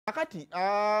kakati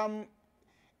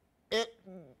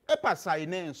epasa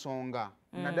alina ensonga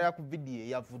naddala ku vidiyo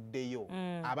eyavuddeyo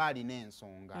aba alina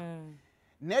ensonga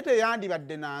naye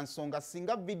teyandibadde na nsonga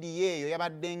singa vidiyo eyo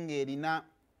yabadde ng'erina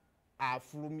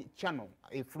channel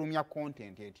efulumya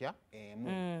content etya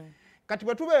emu kati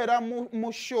bwe tubeera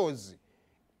mu shows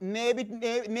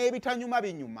n'ebitanyuma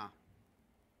binyuma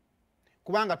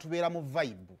kubanga tubeera mu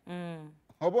vibe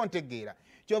oba ontegeera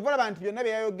kyova olaba nti byonna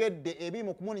byeyayogedde ebiri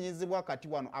mu kumunenyezebwa kati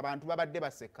wano abantu babadde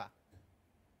baseka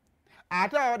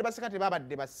ate ababadde baseka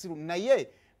tebabadde basiru naye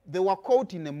they were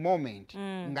caught in a moment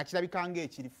nga kirabika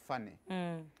ng'ekiri fane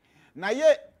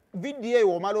naye vidiyo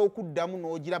eyo omala okuddamu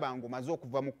n'ogiraba ng'omaze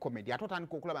okuva mu comedy ate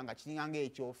otandika okulaba nga kiringa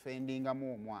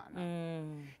ng'ekyofendingamu omwana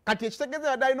kati ekitegeeza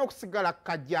yadde alina okusigala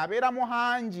kajja abeera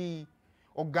Muhangi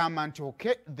ogamba nti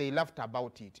okay they laughed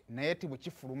about it naye ti bwe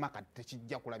kifuluma kati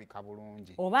tekijja kulabika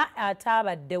bulungi oba ate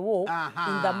abaddewo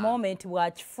in the moment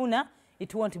bw'akifuna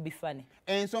it won't be funny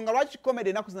ensonga lwaki comedy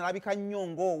ennaku zinalabika nnyo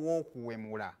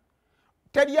ng'ow'okuwemula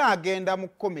teri agenda mu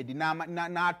comedy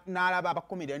n'alaba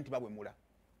abakomedi nti babwemula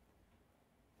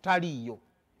taliyo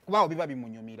kuba biba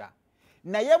bimunyumira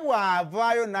naye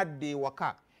bw'avaayo nadda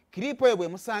ewaka kiripo eyo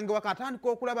bwemusange waka atandika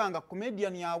okulaba nga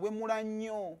comedian yawemula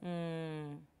nnyo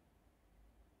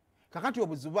kakati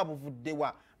obuzibu buba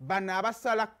buvuddewa bano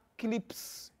abasala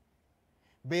clips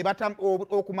bebata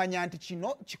okumanya nti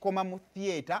kino kikoma mu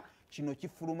theatre kino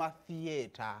kifuluma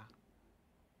theatre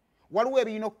waliwo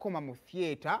ebirina okukoma mu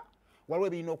theatre waliwo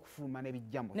ebirina okufuluma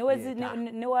nebijja mu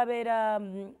theatre newabeera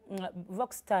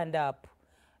vox stand up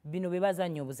bino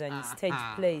bebazannya obuzanyi stage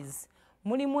plays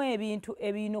mulimu ebintu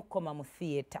ebirina okukoma mu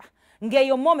theatre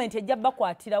ng'eyo moment ejja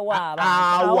bakwatirawo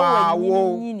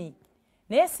abantu nyini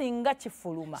naye singa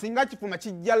kifuluma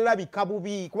kijja labika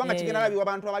bubi kubanga kigenda labibwa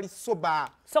abantu abali soba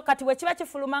so kati bwe kiba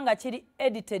kifuluma nga kiri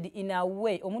edited in a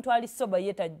way omuntu ali soba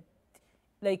yeta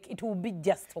like it will be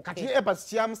just okay kati epas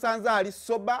kyamusanze ali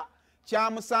soba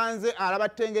kyamusanze alaba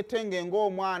tengetenge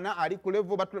ng'omwana ali ku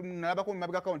level nalabako mu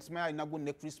mabiga account simaya alina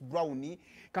gunne Chris Brown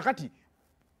kakati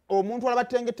omuntu alaba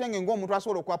tengetenge ng'omuntu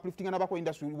asobola okuupliftinga n'abako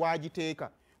industry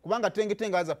wagiteeka kubanga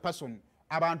tengetenge as a person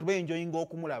abantu benjoyinga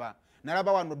okumulaba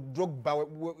nalaba wano Drogba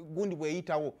gundi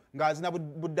bweyitawo ng'azina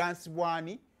budansi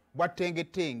bwani bwa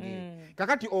tengetenge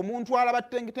kakati omuntu alaba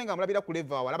tengetenge amulabira ku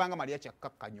level alabanga Maria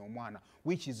kyakkakkanya omwana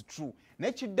which is true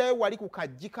nekiddayo wali ku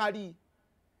kajjikali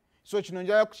so kino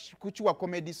njala kukiwa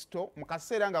comedy store mu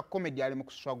kaseera nga comedy ali mu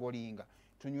kustrugglinga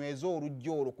tunyweza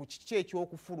olujjo ku kiki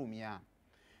ekyokufulumya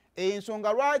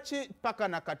ensonga lwaki paka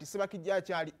nakati Sebakijja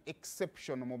kyali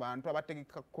exception mu bantu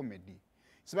abategeka comedy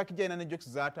Sebakijja ina ne jokes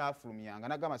zaatafulumyanga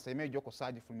nagamba Saymore joko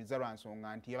saagifulumiza lwa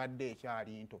nsonga nti yabadde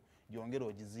ekyali nto gyongera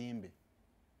ogizimbe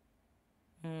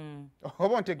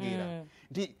oba ontegeera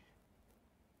nti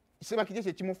Sebakijja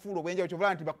kye kimufuula obwenjawulo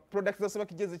kyovala nti products za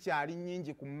Sebakijja zikyali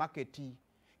nnyingi ku marketi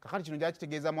kakati kino njala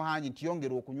kitegeeza Muhangi nti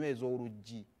yongera okunyweza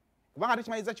oluggi kubanga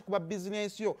tekimaliza kikuba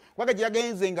business yo kubanga gye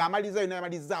yagenze ng'amaliza yonna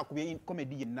yamaliza akubye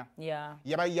comedy yenna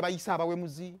yabayisa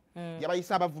abawemuzi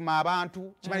yabayisa abavuma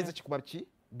abantu kimaliza kikuba ki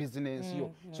business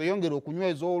yo so yongera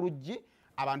okunyweza oluggi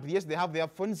abantu yes they have their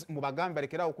phones mubagambe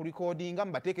balekera okurecordinga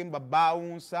mubateekemu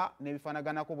babounsa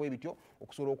n'ebifanaganako bwe bityo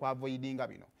okusobola okuavoidinga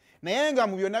bino naye nga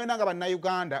mu byonna byonna nga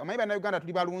bannayuganda omanyi bannayuganda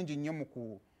tuli balungi nnyo mu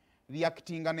ku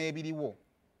reactinga n'ebiriwo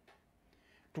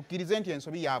tukkirize nti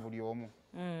ensobi ya buli omu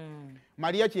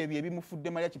Maria kyebyo ebimufudde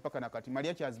Maria kipaka nakati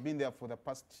Maria has been there for the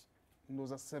past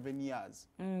 7 years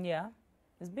yeah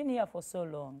he's been here for so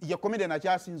long ya comedian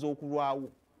akyasinza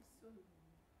okulwawo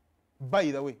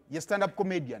by the way ya stand up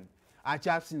comedian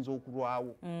akyasinza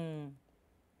okulwawo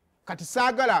kati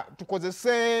saagala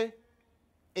tukozese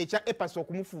ekya epas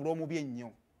okumufuula omubi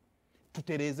ennyo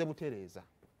tutereeze butereeza.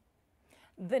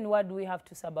 Then what do we have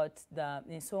to say about the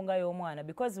ensonga y'omwana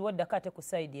because what dakate ku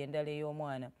side endale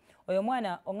y'omwana oyo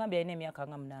mwana ongambye alina emyaka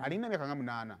nga 8 alina emyaka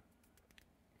nga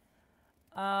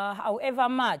 8 however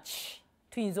much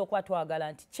tuyinza okuba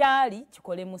twagala nti kyali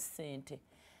kikolemu ssente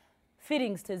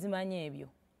feelings tezimanye ebyo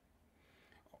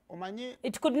omanyi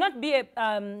it could not be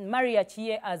a Maria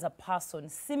Chie as a person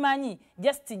simanyi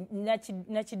just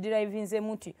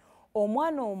nakidrivinzemu nti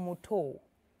omwana omuto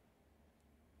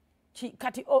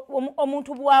kati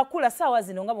omuntu bwakula sawa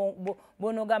zino nga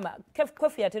bonogamba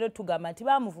kwefu yatero tugamba nti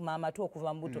bamuvuma amatu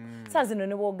okuva mbuto saa zino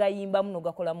ne bogayimba muno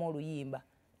gakolamu oluyimba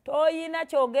toyina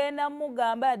kyogenda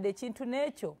mugamba yadde ekintu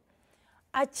n'ekyo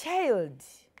a child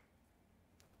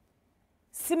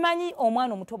simanyi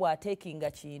omwana omuto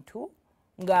bw'ateekinga kintu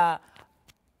nga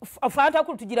afaanta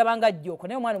kulu tugira banga jjoko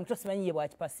naye omwana omuto simanyi ye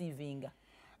bw'akipasiivinga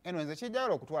eno nze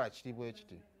kijjala okutwala kitibwa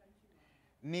ekiti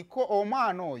niko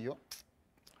omwana oyo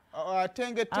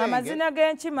amazina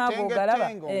g'enkima abo galaba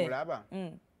omulaba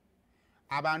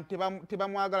abantu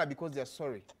tebamwagala because they are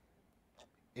sorry.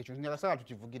 Ekyo njagala sala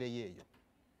tukivugireyo eyo.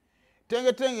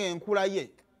 Tenge enkula ye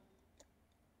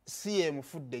si ye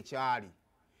mufudde kyali.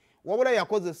 Wabula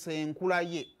yakozesa enkula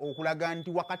ye okulaga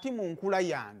nti wakati mu nkula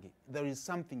yange there is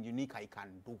something unique I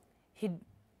can do.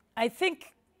 I think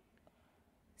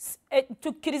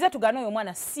tukiriza tugana oyo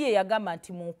mwana si ye yagamba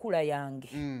nti mu nkula yange.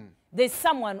 There's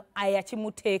someone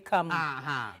ayakimuteekamu.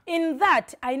 In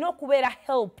that I know kubeera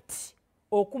helped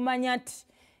okumanya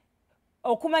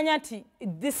nti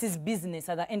this is business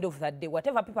at the end of the day,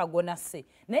 whatever people are gonna say.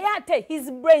 Naye ate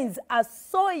his brains are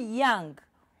so young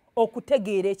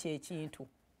okutegeera ekyo ekintu.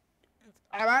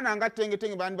 Abaana nga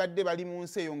Tenge badde bali mu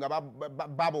nsi eyo nga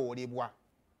baboolebwa.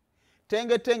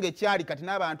 Tenge kyali kati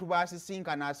n'abantu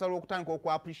basisinkana asala okutandika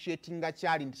okwapreciatinga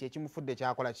kyali nti kyekimufudde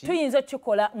kyakola ki. Tuyinza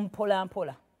okukikola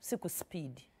mpola si ku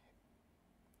speed.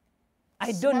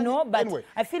 I don't know, but anyway,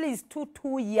 I feel he's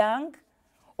too young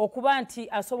okuba nti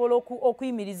asobola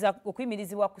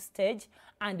okuyimirizibwa ku stage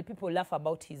and people laugh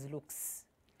about his looks.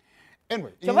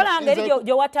 Anyway, kyobala ngeri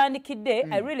gye watandikidde,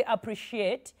 I really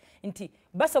appreciate nti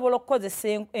basobola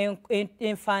okukozesa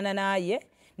enfaanana ye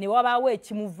ne wabaawo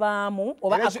ekimuvaamu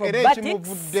oba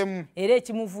acrobatics era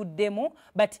ekimuvuddemu,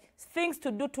 but things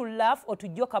to do to laugh or to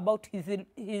joke about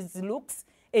his looks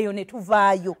eyo ne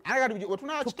tuvaayo.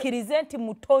 Tukkirize nti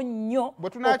muto nnyo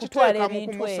okutwala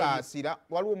ebintu kumusaasira.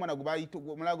 Waliwo omwana gwe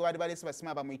baali baleese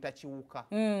basima bamuyita kiwuka.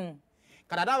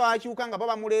 Kati ate abakiwuka nga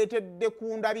bamuleetedde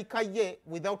ku ndabika ye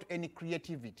without any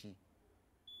creativity.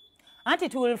 Anti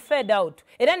it will fade out.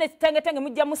 Era ne Tenge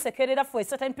mujja musekerera for a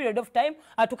certain period of time.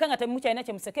 Atukanga temukyalina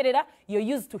kye musekerera,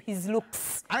 you're used to his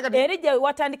looks. Eri gye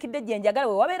watandikidde gye njagala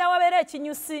we wabeera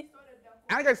ekinyusi.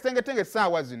 Anga Tenge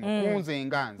saawa zino kunze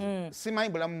nganze simanyi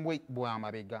bulamu bwa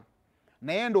mabega.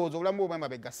 Naye ndowooza obulamu bwa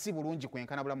mabega si bulungi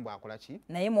kwenkana bulamu bwakola ki?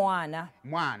 Naye mwana.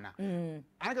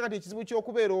 Anga kati ekizibu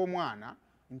ky'okubeera omwana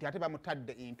nti ate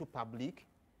bamutadde into public.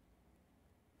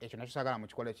 Ekyo nakyo saagala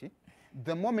mukikole ki?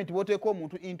 The moment woteeka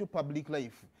omuntu into public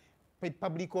life,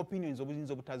 public opinions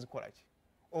obuyinza obutazikola ki?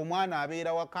 Omwana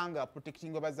abeera wakanga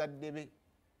protecting bazadde be.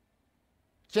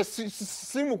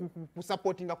 Simu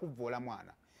kusupportinga kuvoola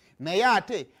mwana. Naye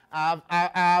ate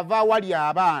ava wali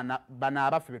abaana bano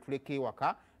abaffe betuleka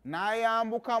ewaka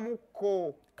n'ayambuka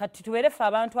mukko. Kati tuwerefe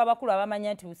abantu abakulu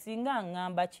abamanya nti usinga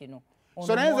ngamba kino.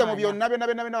 So nayenze mu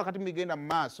byonna wakati mugenda mu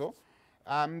maaso,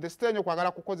 the stage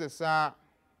okwagala kukozesa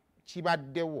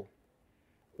kibaddewo.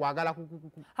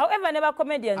 However, never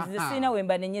comedians the sina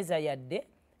wemba nenyeza yadde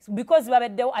because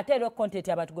babeddewo ate era content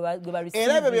abantu gwe ba receive.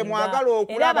 Era bye mwagala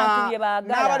okulaba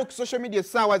n'abali ku social media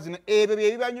saawa zino ebyo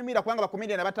bye bibanyumira kubanga ba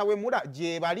comedian batawemula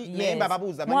gye bali nemba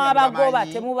babuuza mwabagoba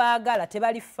temubaagala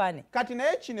tebali fane. Kati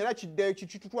naye kino era kiddeyo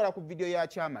kitutwala ku video ya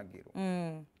Kyamagero.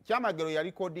 Kyamagero ya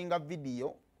recordinga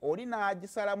video oli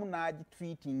n'agisalamu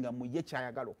n'agitweetinga mu ye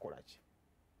kyayagala okukola ki.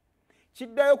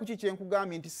 Kiddayo ku kiki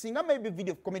enkugambye nti singa maybe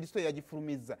video comedy story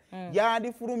yagifulumizza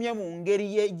yandifulumye mu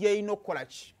ngeri y'eyina okukola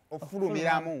ki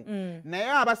ofulumiramu.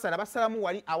 Naye abasala basalamu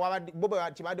wali awabadde bo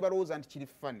kibadde balowooza nti kiri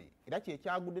fane era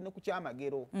kyekyagudde ne ku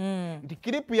Kyamagero nti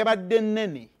kiripu yabadde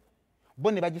nnene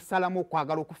bo ne bagisalamu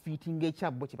okwagala okufiitinga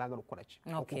ekyabbo kye baagala okukola ki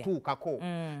okutuukako.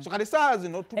 So kati saa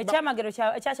zino Kyamagero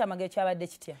kyabadde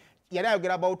kitya? Yali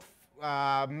ayogera about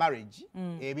marriage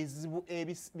ebizibu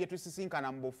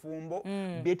byetusisinkana mu bufumbo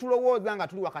byetulowooza nga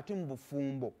tuli wakati mu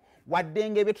bufumbo wadde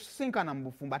byetusisinkana mu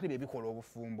bufumbo ate byebikola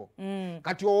obufumbo.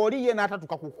 Kati oli ye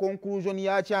n'atatuuka ku conclusion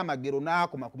ya Kyamagero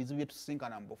n'akoma ku bizibu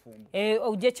byetusisinkana mu bufumbo.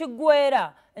 Gye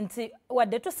kiggwera nti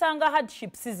wadde tusanga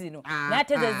hardships zino naye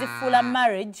ate zezifuula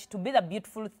marriage to be the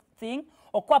beautiful thing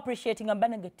okwa appreciating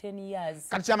ambanenge 10 years.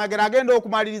 Kati Kyamagero agenda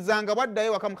okumaliriza nga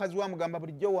bwaddayo waka mukazi wa mugamba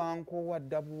bulijjo wanko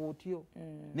wadda bwotyo.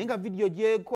 Nenga video gyeko